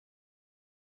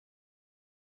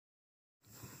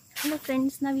Hello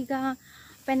friends, ನಾವೀಗ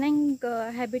Penang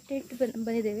habitat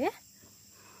ಬಂದಿದ್ದೇವೆ.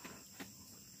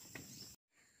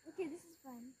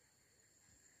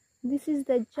 This is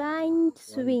the giant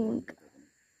swing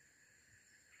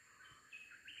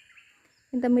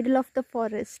in the middle of the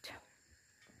forest.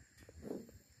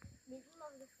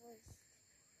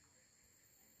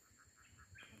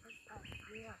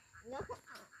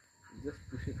 Just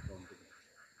push it down.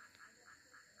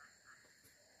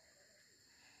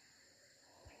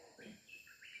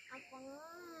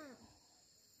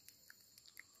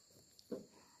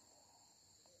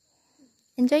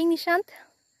 Enjoying, Nishant?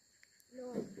 No.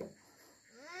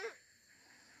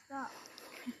 Stop.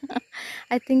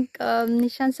 I think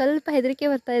Nishant ಸ್ವಲ್ಪ ಹೆದರಿಕೆ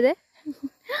ಬರ್ತಾ ಇದೆ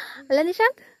ಅಲ್ಲ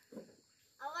Nishant?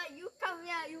 You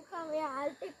come here,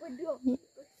 I'll take with you.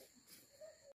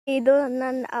 ಇದು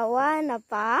ನನ್ನ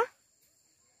ಅವನಪ್ಪ.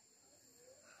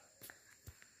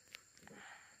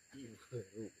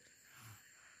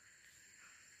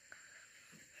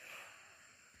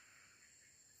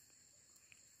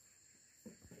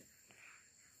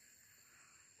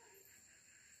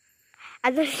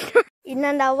 ಅದು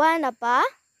ಇನ್ನೊಂದು ಅವನಪ್ಪ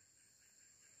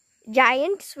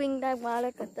joint ಸ್ವಿಂಗ್ದಾಗ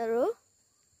ಮಾಡಕತ್ತಾರು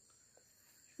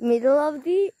middle of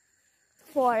the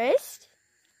forest.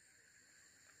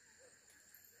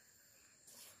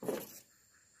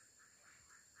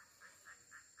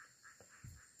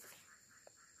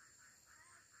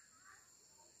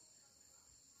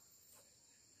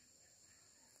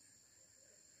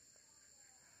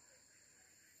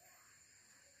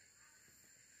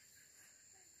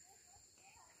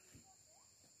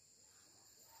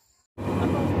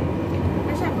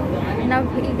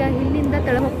 ನಾವು ಈಗ ಇಲ್ಲಿಂದ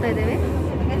ತೆಳಗೆ ಹೋಗ್ತಾ ಇದ್ದೇವೆ.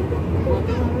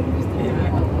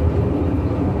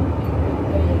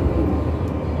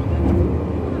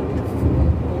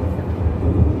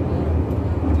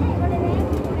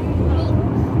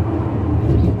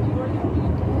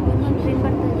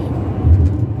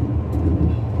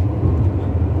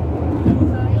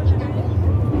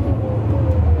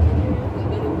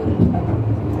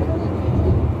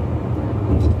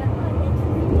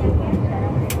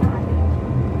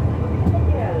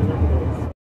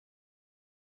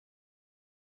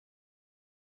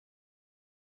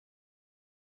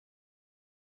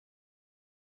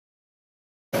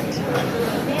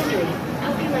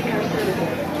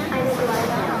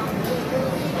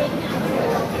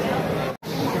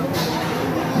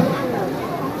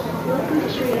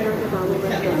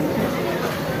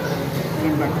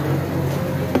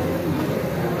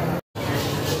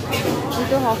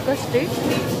 ಇದು ಹಾಕರ್ ಸ್ಟ್ರೀಟ್.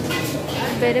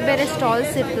 ಬೇರೆ ಬೇರೆ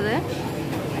ಸ್ಟಾಲ್ಸ್ ಇರ್ತದೆ.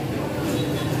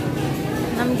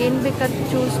 ನಮ್ಗೇನು ಬೇಕಾದ್ರೆ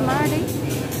ಚೂಸ್ ಮಾಡಿ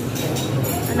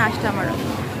ನಾಷ್ಟ ಮಾಡೋದು.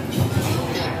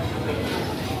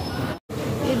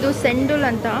 ಇದು ಸೆಂಡುಲ್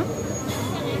ಅಂತ.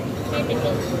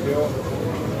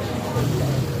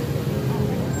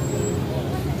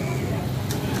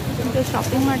 ಇದು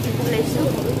ಶಾಪಿಂಗ್ ಮಾಡ್ತಿದ್ದ ಪ್ಲೇಸು.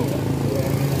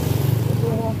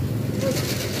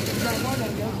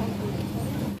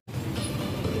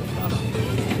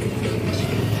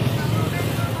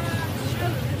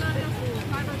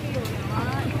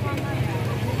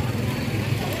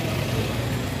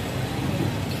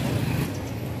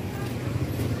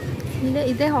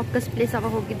 ಇದೇ ಹಾಕರ್ಸ್ ಪ್ಲೇಸ್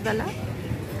ಅವಾಗ ಹೋಗಿದ್ವಲ್ಲ.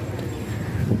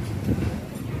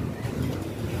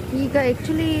 ಈಗ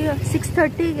ಆ್ಯಕ್ಚುಲಿ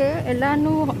 6:30ಗೆ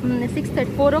ಎಲ್ಲನೂ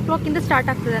 4 o'clock ಸ್ಟಾರ್ಟ್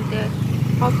ಆಗ್ತದಂತೆ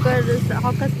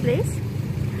ಹಾಕರ್ಸ್ ಪ್ಲೇಸ್.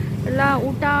 ಎಲ್ಲ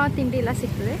ಊಟ ತಿಂಡಿ ಎಲ್ಲ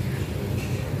ಸಿಗ್ತದೆ.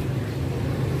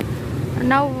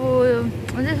 ನಾವು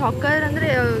ಅಂದರೆ ಹಾಕರ್ ಅಂದರೆ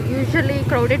ಯೂಶ್ವಲಿ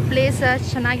ಕ್ರೌಡೆಡ್ ಪ್ಲೇಸ್,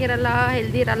 ಚೆನ್ನಾಗಿರಲ್ಲ,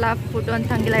 ಹೆಲ್ದಿ ಇರಲ್ಲ ಫುಡ್ಡು ಅಂತ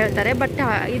ಹಂಗೆಲ್ಲ ಹೇಳ್ತಾರೆ. ಬಟ್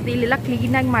ಇದು ಇಲ್ಲೆಲ್ಲ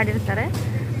ಕ್ಲೀನಾಗಿ ಮಾಡಿರ್ತಾರೆ.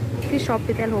 ಈ ಶಾಪ್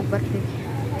ಇದೆ, ಅಲ್ಲಿ ಹೋಗಿ ಬರ್ತೀವಿ.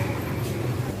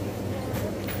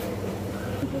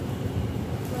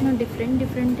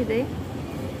 ಡಿಫ್ರೆಂಟ್ ಇದೆ,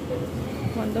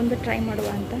 ಒಂದೊಂದು ಟ್ರೈ ಮಾಡುವ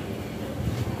ಅಂತ.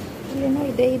 ಇಲ್ಲೇನೋ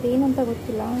ಇದೇನಂತ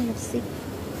ಗೊತ್ತಿಲ್ಲ.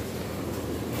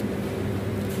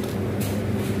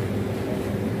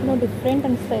 ಏನೋ ಡಿಫ್ರೆಂಟ್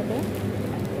ಅನಿಸ್ತಾ ಇದೆ.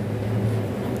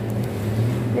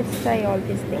 Let's try all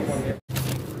these things.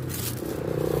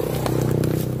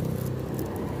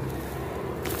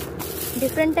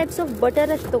 Different types of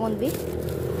butter ಅಷ್ಟು ತೊಗೊಂಡ್ವಿ.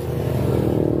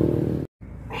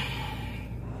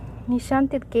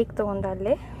 ನಿಶಾಂತ್ ಇದು ಕೇಕ್ ತೊಗೊಂಡ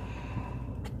ಅಲ್ಲೇ.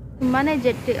 ತುಂಬಾ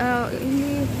ಜಟ್ಟಿ, ಇಲ್ಲಿ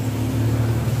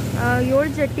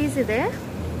 7 ಜಟ್ಟೀಸ್ ಇದೆ.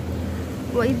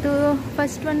 ಇದು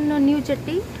ಫಸ್ಟ್ ಒನ್ ನ್ಯೂ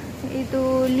ಜಟ್ಟಿ, ಇದು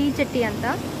ಲೀ ಜಟ್ಟಿ ಅಂತ.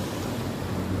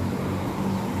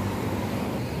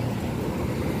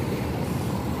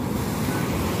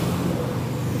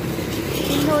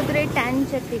 ಇಲ್ಲಿ ಹೋದರೆ ಟ್ಯಾನ್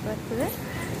ಜಟ್ಟಿ ಬರ್ತದೆ.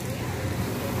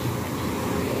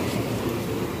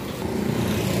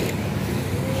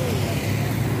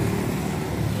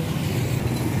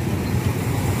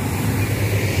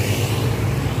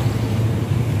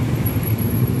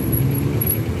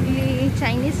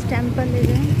 ಸಿಯಾಮೀಸ್ ಟೆಂಪಲ್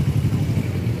ಇದೆ.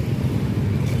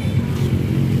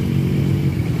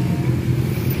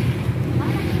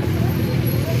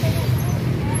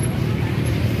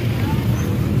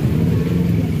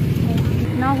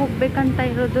 ನಾವು ಹೋಗ್ಬೇಕಂತ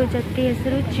ಇರೋದು ಜಟ್ಟಿ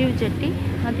ಹೆಸರು ಚಿವ್ ಜಟ್ಟಿ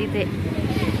ಅದಿದೆ.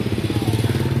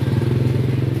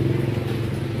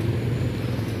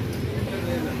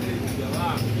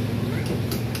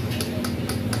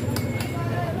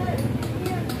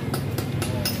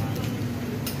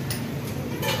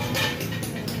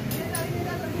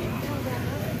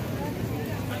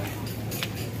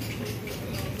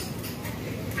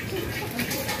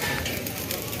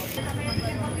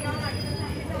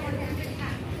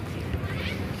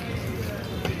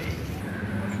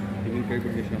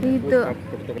 ಇದು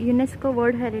ಯುನೆಸ್ಕೋ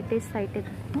ವರ್ಲ್ಡ್ ಹೆರಿಟೇಜ್ ಸೈಟ್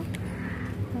ಇದೆ.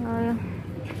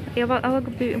 ಅವಾಗ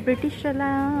ಬ್ರಿಟಿಷರೆಲ್ಲ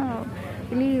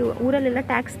ಇಲ್ಲಿ ಊರಲ್ಲೆಲ್ಲ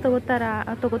ಟ್ಯಾಕ್ಸ್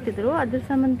ತಗೋತಿದ್ರು. ಅದ್ರ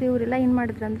ಸಂಬಂಧ ಇವರೆಲ್ಲ ಏನು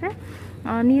ಮಾಡಿದ್ರು ಅಂದರೆ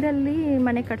ನೀರಲ್ಲಿ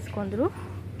ಮನೆ ಕಟ್ಸ್ಕೊಂಡ್ರು.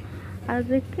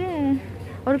 ಅದಕ್ಕೆ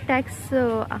ಅವ್ರಿಗೆ ಟ್ಯಾಕ್ಸ್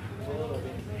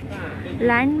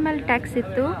ಲ್ಯಾಂಡ್ ಮೇಲೆ ಟ್ಯಾಕ್ಸ್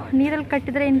ಇತ್ತು, ನೀರಲ್ಲಿ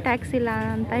ಕಟ್ಟಿದ್ರೆ ಏನು ಟ್ಯಾಕ್ಸ್ ಇಲ್ಲ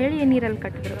ಅಂತ ಹೇಳಿ ನೀರಲ್ಲಿ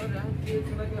ಕಟ್ಟಿದ್ರು.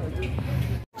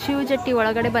 ಶಿವಜಟ್ಟಿ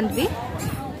ಒಳಗಡೆ ಬಂದ್ವಿ.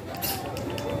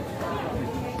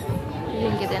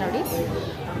 ಹಿಂಗಿದೆ ನೋಡಿ,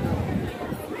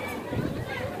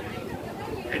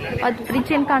 ಅದು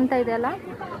ಬ್ರಿಡ್ಜ್ ಏನು ಕಾಣ್ತಾ ಇದೆ ಅಲ್ಲ,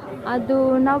 ಅದು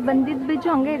ನಾವು ಬಂದಿದ್ದ ಬ್ರಿಡ್ಜು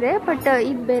ಹಂಗೆ ಇದೆ, ಬಟ್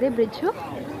ಇದು ಬೇರೆ ಬ್ರಿಡ್ಜು.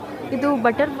 ಇದು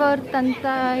ಬಟರ್ ವರ್ತ್ ಅಂತ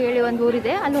ಹೇಳಿ ಒಂದು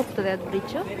ಊರಿದೆ, ಅಲ್ಲಿ ಹೋಗ್ತದೆ ಅದು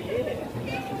ಬ್ರಿಡ್ಜು.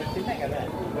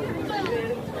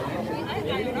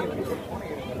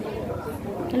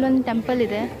 ಇಲ್ಲೊಂದು ಟೆಂಪಲ್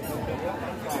ಇದೆ.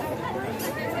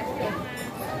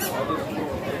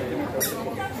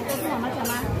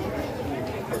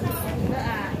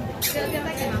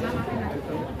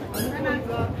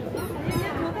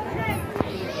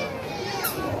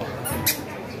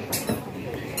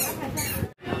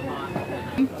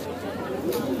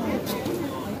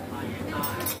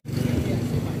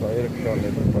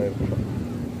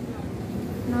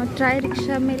 ನಾವು ಟ್ರೈ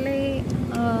ರಿಕ್ಷಾ ಮೇಲೆ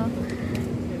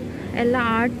ಎಲ್ಲ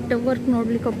ಆರ್ಟ್ ವರ್ಕ್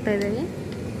ನೋಡ್ಲಿಕ್ಕೆ ಹೋಗ್ತಾ ಇದ್ದೇವೆ.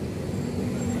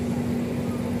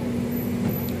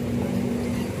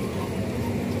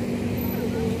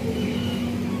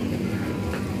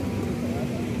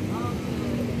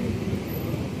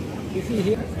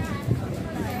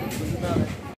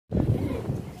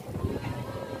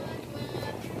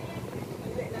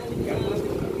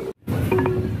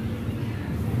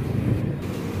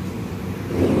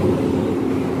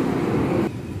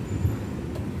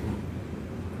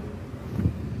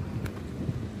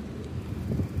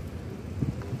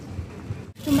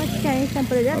 ತುಂಬಾ ಚೈನೀಸ್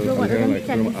ಟೆಂಪಲ್ ಇದೆ.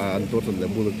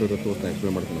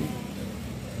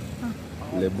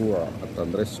 ಲೆಬು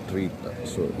ಅಂತಂದರೆ street.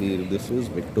 So this is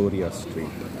Victoria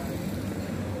street.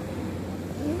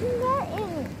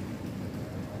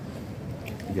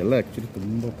 ಇದೆಲ್ಲ ಆ್ಯಕ್ಚುಲಿ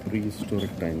ತುಂಬ ಪ್ರೀ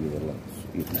ಹಿಸ್ಟೋರಿಕ್ ಟೈಮ್ ಇದೆಲ್ಲ.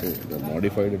 ಇದು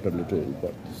modified it a little,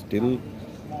 but still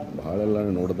ಭಾಳೆಲ್ಲ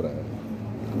ನೋಡಿದ್ರೆ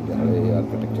ಹಳೆ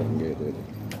ಆರ್ಕಿಟೆಕ್ಚರ್ ಹಂಗೆ ಇದೆ.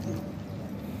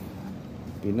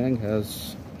 Penang has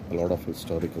a lot of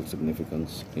historical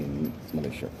significance in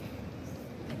Malaysia.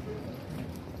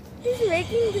 He's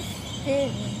making this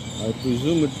thing. I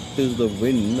presume it is the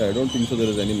wind. I don't think so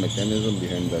there is any mechanism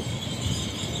behind that.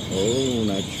 Oh,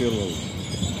 natural.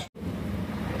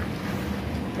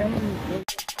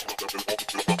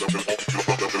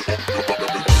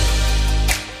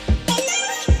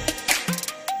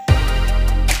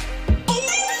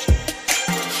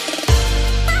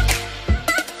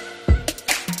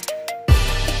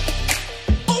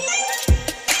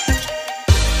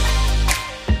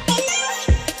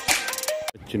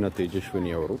 ಹೆಚ್ಚಿನ ತೇಜಸ್ವಿನಿ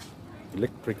ಅವರು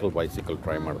electrical bicycle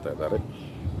try ಮಾಡ್ತಾ ಇದ್ದಾರೆ.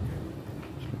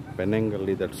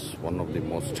 ಪೆನಾಂಗಲ್ಲಿ that's one of the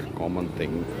most common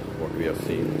thing what we have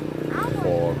seen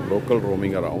for local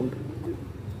roaming around.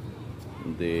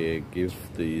 They give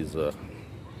these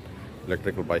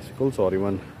electrical bicycles or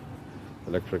even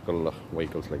electrical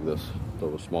vehicles like this. So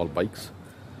small bikes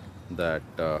that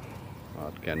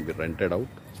can be rented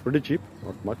out. It's pretty cheap,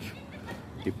 not much.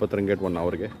 20 ringgit 1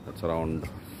 hour. That's around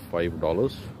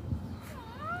 $5.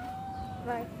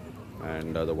 Right.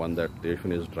 And the one that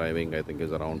Deshwin is driving, I think,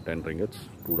 is around 10 ringgits,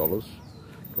 $2,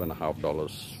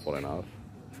 $2.50 for an hour.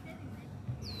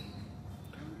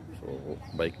 So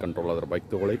bike control other bike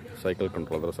togoli, cycle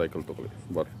control other cycle togoli.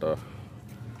 But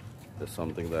there's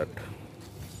something that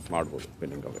ಮಾಡ್ಬೋದು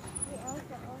ಪೆನಿಂಗಲ್ಲಿ.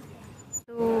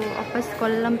 So ವಾಪಸ್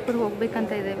ಕೊಲ್ಲಂಪುರ್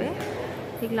ಹೋಗ್ಬೇಕಂತ ಇದ್ದೇವೆ.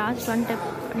 ಈಗ last ಒಂದು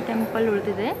temple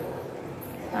ಉಳಿದಿದೆ.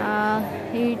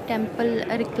 ಈ temple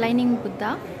reclining Buddha.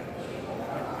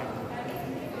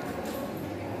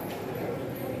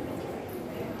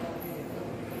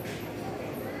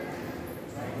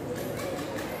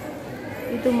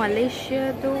 ಇದು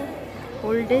ಮಲೇಷ್ಯಾದು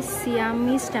oldest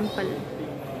Siamese temple.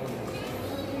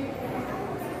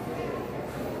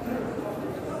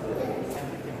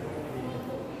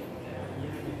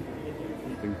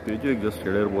 ಪೇಜಿಗೆ just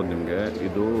ಹೇಳಿರ್ಬೋದು ನಿಮಗೆ,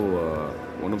 ಇದು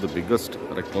one of the biggest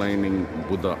reclining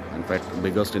Buddha, in fact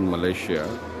biggest in Malaysia.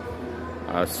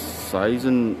 ಆ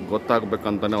ಸೈಜನ್ನು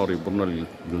ಗೊತ್ತಾಗಬೇಕಂತಲೇ ಅವ್ರು ಇಬ್ಬರನ್ನ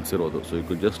ನಿಲ್ಲಿಸಿರೋದು. So you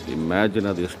could just imagine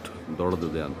ಅದು ಎಷ್ಟು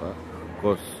ದೊಡ್ಡದಿದೆ ಅಂತ.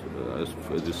 Course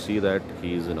U see that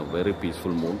he is in a very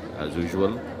peaceful mood as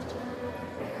usual.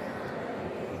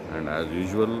 And as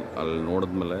usual ಅಲ್ಲಿ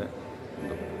ನೋಡಿದ್ಮೇಲೆ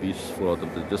ಪೀಸ್ಫುಲ್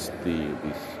ಆದ just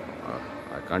these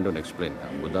I can't even explain.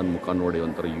 ಬುದ್ಧನ ಮುಖ ನೋಡಿ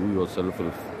ಒಂಥರ you your self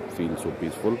will feel so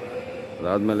peaceful.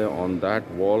 ಅದಾದಮೇಲೆ on that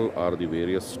wall R the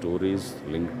various stories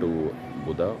link to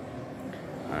Buddha,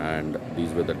 and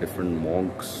these were the different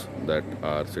monks that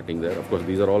are sitting there. Of course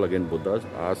these are all again Buddhas.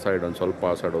 Our side and ಸ್ವಲ್ಪ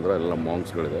ಆ side ಹೋದರೆ ಎಲ್ಲ monks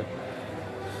ಗಳಿದೆ.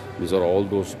 These are all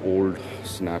those old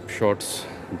snapshots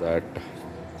that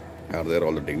are there,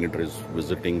 all the dignitaries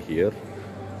visiting here.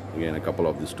 Again a couple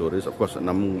of the stories. Of course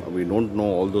we don't know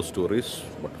all those stories,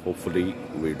 but hopefully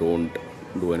we don't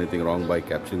do anything wrong by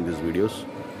capturing these videos.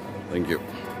 Thank you.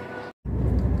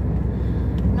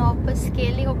 ನಾವು ವಾಪಸ್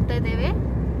ಸ್ಕೇಲಿಗೆ ಹೋಗ್ತಾ ಇದ್ದೇವೆ.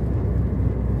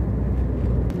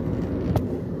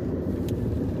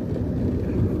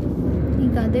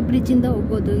 ಈಗ ಅದೇ ಬ್ರಿಡ್ಜಿಂದ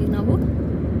ಹೋಗ್ಬೋದು ಈಗ ನಾವು.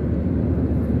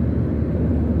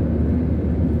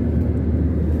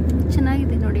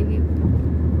 ಚೆನ್ನಾಗಿದೆ ನೋಡಿ ವ್ಯೂ.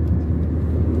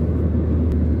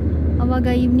 ಅವಾಗ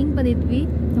ಈವ್ನಿಂಗ್ ಬಂದಿದ್ವಿ,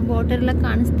 ವಾಟರ್ ಎಲ್ಲ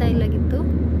ಕಾಣಿಸ್ತಾ ಇಲ್ಲಾಗಿತ್ತು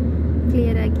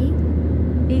ಕ್ಲಿಯರಾಗಿ.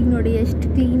 ಈಗ ನೋಡಿ ಎಷ್ಟು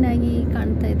ಕ್ಲೀನಾಗಿ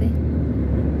ಕಾಣ್ತಾ ಇದೆ.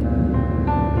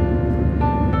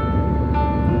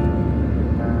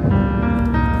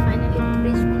 ಫೈನಲಿ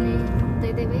ಬ್ರಿಡ್ಜ್ ಮೇಲೆ ಹೋಗ್ತಾ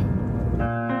ಇದ್ದೇವೆ.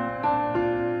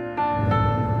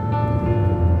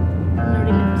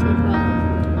 ನೋಡಿ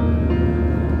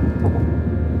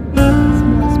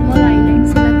ಸ್ಮಾಲ್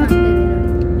ಐಲ್ಯಾಂಡ್ಸ್ ಎಲ್ಲ ಕಾಣ್ತಾ ಇದೆ ನೋಡಿ.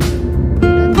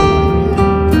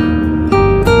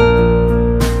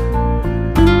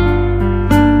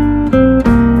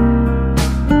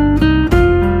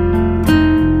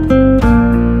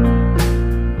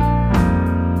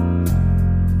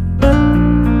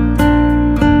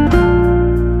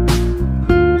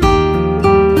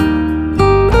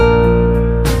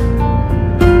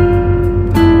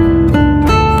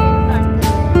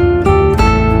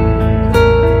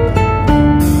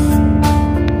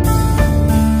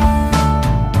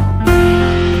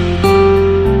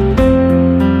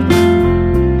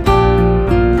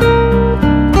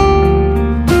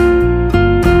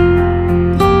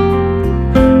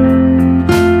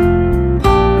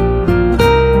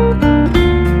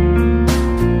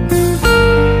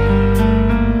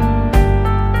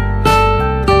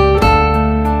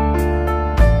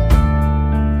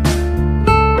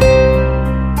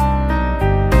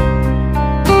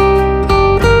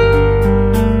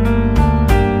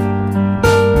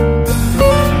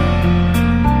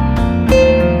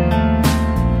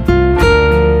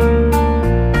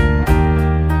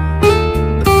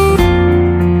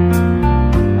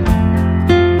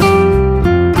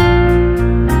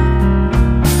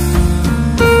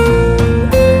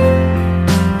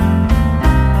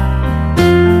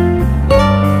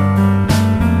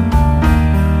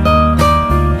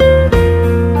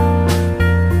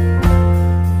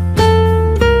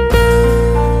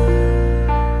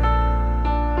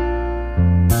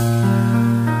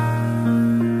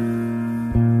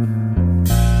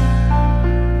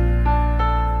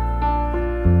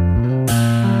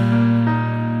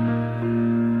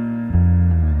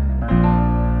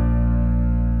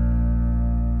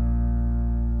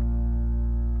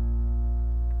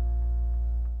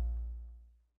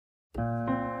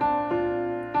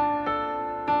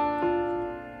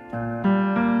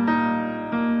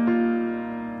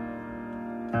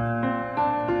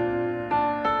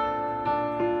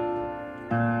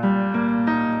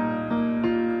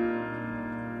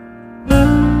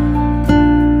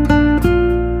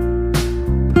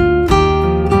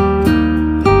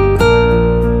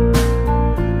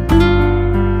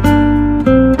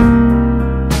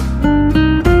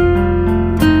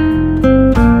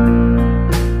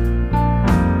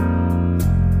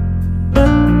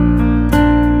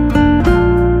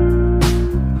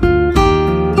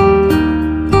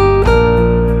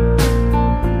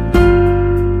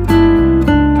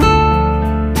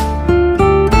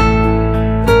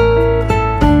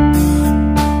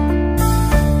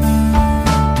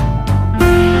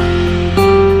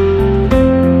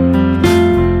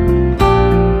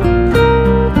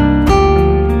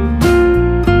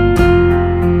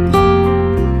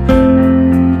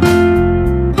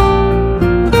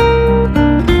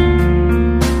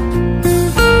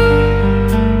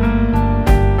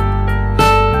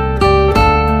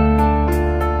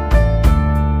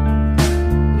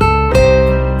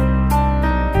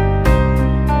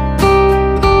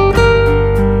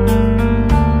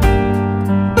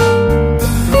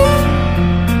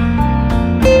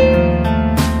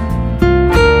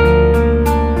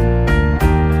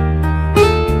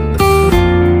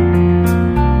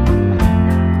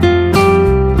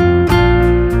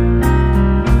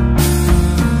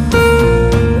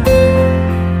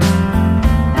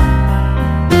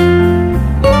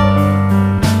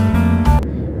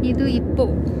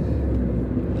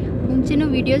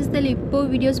 ವಿಡಿಯೋಸ್ದಲ್ಲಿ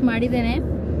ವಿಡಿಯೋಸ್ ಮಾಡಿದ್ದೇನೆ,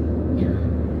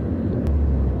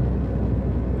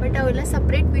 ಬಟ್ ಅವೆಲ್ಲ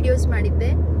ಸಪ್ರೇಟ್ ವಿಡಿಯೋಸ್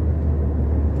ಮಾಡಿದ್ದೆ.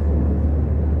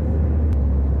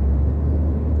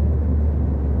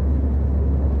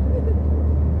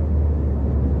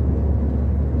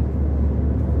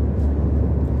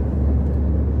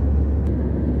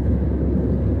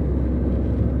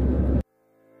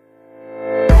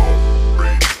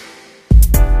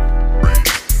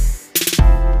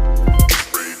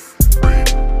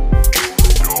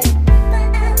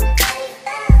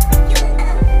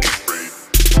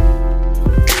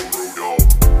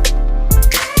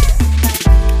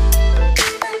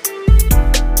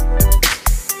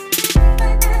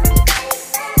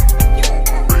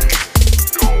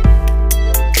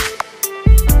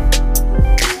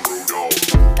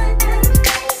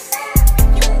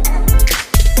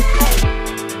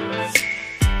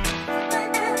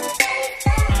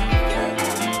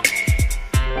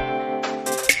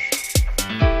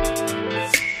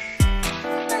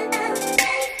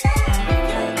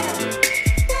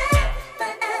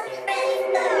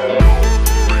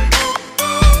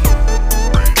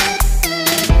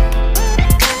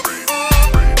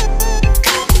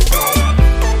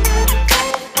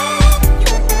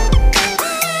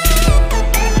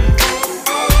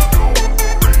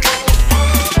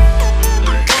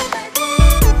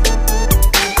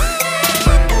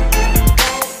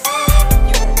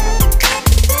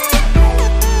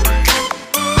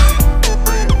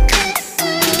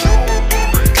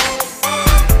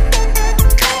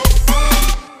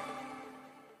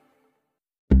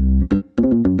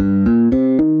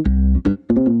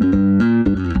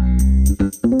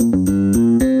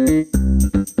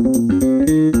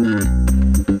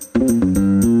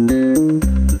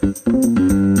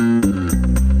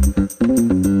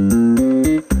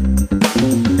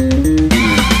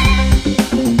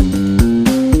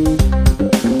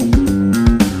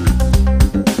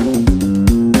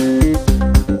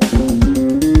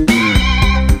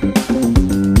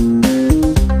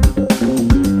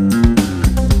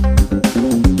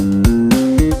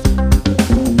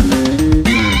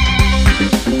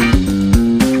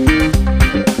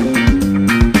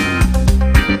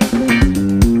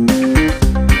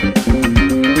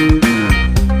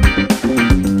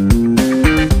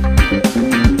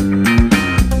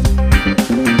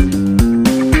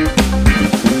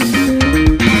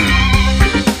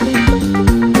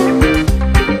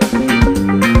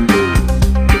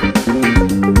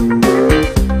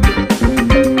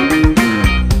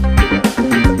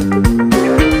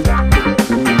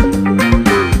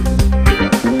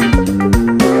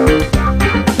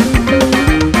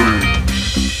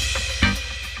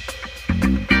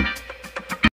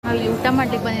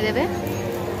 ಮಾಡ್ಲಿಕ್ಕೆ ಬಂದಿದ್ದೇವೆ.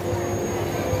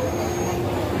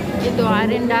 ಇದು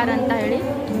R&R ಅಂತ ಹೇಳಿ